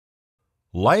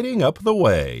Lighting up the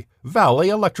way, Valley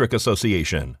Electric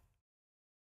Association.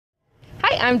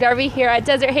 Hi, I'm Darbie here at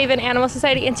Desert Haven Animal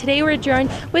Society, and today we're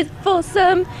joined with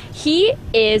Folsom. He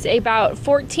is about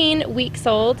 14 weeks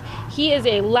old. He is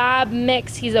a lab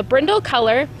mix. He's a brindle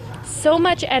color, so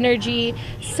much energy,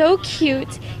 so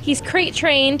cute. He's crate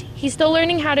trained. He's still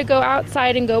learning how to go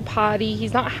outside and go potty.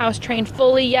 He's not house trained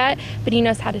fully yet, but he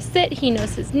knows how to sit. He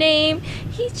knows his name.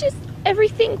 He's just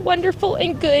everything wonderful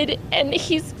and good, and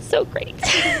he's so great.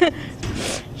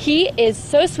 He is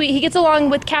so sweet. He gets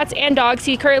along with cats and dogs.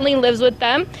 He currently lives with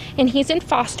them, and he's in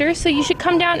foster, so you should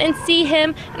come down and see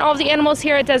him and all of the animals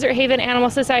here at Desert Haven Animal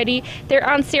Society. They're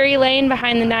on Siri Lane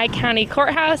behind the Nye County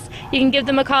Courthouse. You can give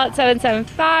them a call at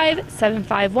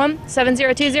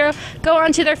 775-751-7020. Go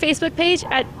onto their Facebook page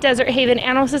at Desert Haven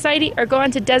Animal Society, or go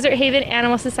on to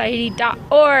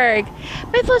deserthavenanimalsociety.org.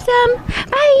 Bye, Folsom.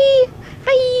 Bye.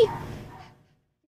 Bye.